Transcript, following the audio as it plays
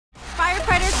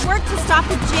work to stop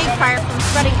the jade fire from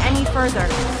spreading any further.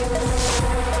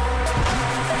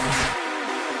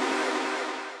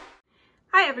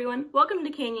 Hi everyone, welcome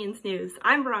to Canyons News.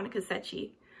 I'm Veronica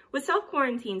Secchi. With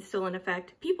self-quarantine still in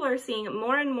effect, people are seeing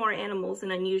more and more animals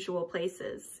in unusual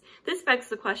places. This begs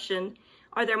the question,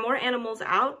 are there more animals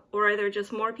out, or are there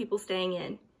just more people staying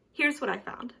in? Here's what I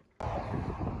found.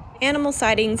 Animal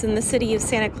sightings in the city of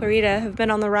Santa Clarita have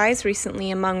been on the rise recently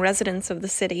among residents of the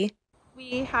city.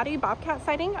 We had a bobcat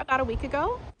sighting about a week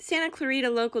ago. Santa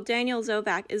Clarita local Daniel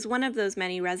Zovak is one of those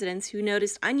many residents who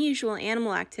noticed unusual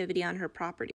animal activity on her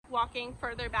property. Walking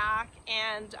further back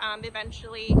and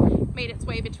eventually made its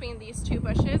way between these two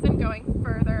bushes and going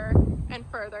further and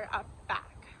further up back.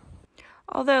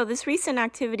 Although this recent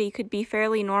activity could be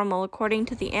fairly normal according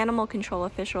to the animal control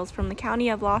officials from the County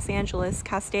of Los Angeles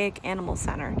Castaic Animal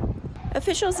Center.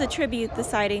 Officials attribute the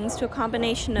sightings to a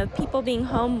combination of people being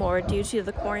home more due to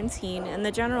the quarantine and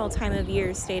the general time of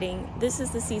year, stating this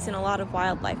is the season a lot of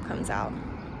wildlife comes out.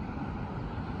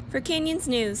 For Canyons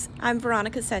News, I'm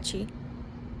Veronica Secchi.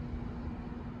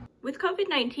 With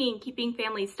COVID-19 keeping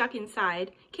families stuck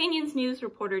inside, Canyons News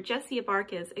reporter Jessie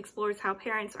Abarquez explores how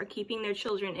parents are keeping their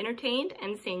children entertained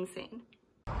and staying sane.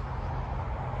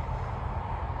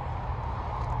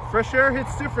 Fresh air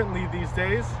hits differently these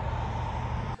days.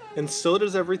 And so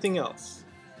does everything else.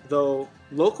 Though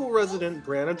local resident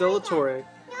Brianna Delatorre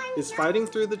is fighting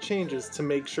through the changes to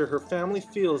make sure her family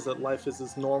feels that life is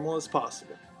as normal as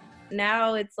possible.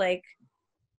 Now it's like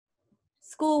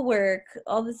schoolwork,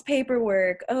 all this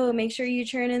paperwork, oh, make sure you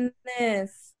turn in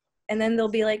this. And then they'll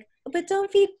be like, but don't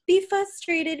be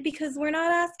frustrated because we're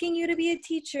not asking you to be a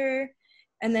teacher.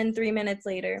 And then 3 minutes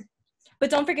later, but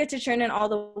don't forget to turn in all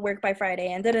the work by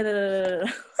Friday and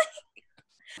da-da-da-da-da.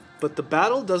 But the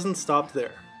battle doesn't stop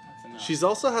there. She's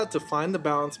also had to find the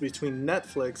balance between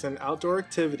Netflix and outdoor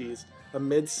activities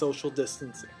amid social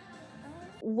distancing.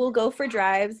 We'll go for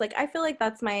drives. Like, I feel like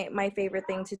that's my favorite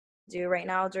thing to do right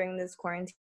now during this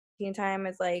quarantine time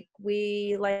is like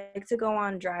we like to go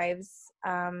on drives.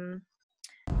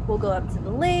 We'll go up to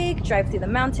the lake, drive through the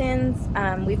mountains.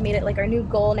 We've made it like our new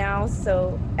goal now,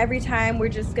 so every time we're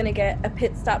just gonna get a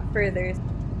pit stop further.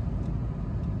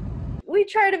 We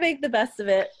try to make the best of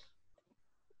it.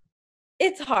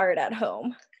 It's hard at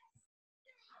home.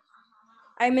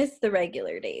 I miss the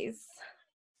regular days.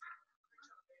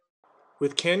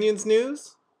 With Canyons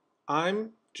News,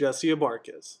 I'm Jessie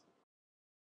Abarquez.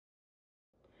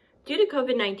 Due to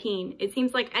COVID-19, it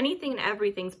seems like anything and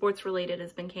everything sports-related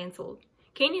has been canceled.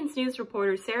 Canyons News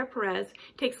reporter Sarah Perez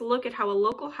takes a look at how a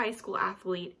local high school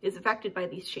athlete is affected by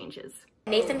these changes.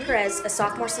 Nathan Perez, a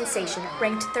sophomore sensation,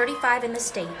 ranked 35 in the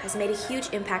state, has made a huge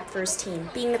impact for his team,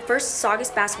 being the first Saugus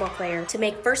basketball player to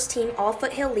make first team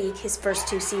All-Foothill League his first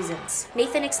 2 seasons.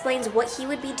 Nathan explains what he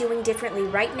would be doing differently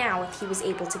right now if he was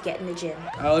able to get in the gym.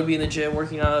 I would be in the gym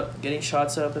working out, getting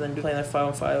shots up, and then playing like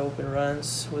 5-on-5 open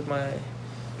runs with my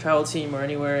travel team or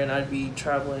anywhere, and I'd be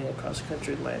traveling across the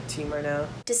country with my team right now.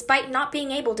 Despite not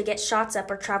being able to get shots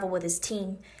up or travel with his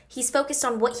team, he's focused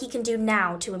on what he can do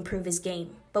now to improve his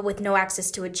game. But with no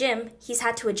access to a gym, he's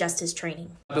had to adjust his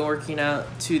training. I've been working out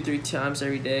 2-3 times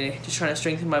every day, just trying to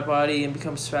strengthen my body and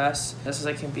become as fast as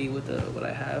I can be with what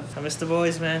I have. I miss the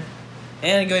boys, man.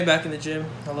 And going back in the gym.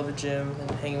 I love the gym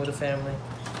and hanging with the family.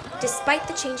 Despite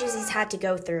the changes he's had to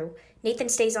go through, Nathan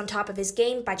stays on top of his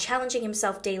game by challenging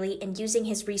himself daily and using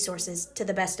his resources to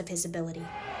the best of his ability.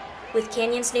 With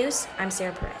Canyons News, I'm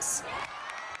Sarah Perez.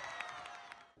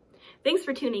 Thanks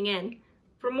for tuning in.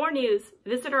 For more news,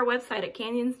 visit our website at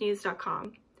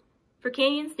canyonsnews.com. For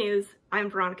Canyons News, I'm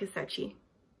Veronica Secchi.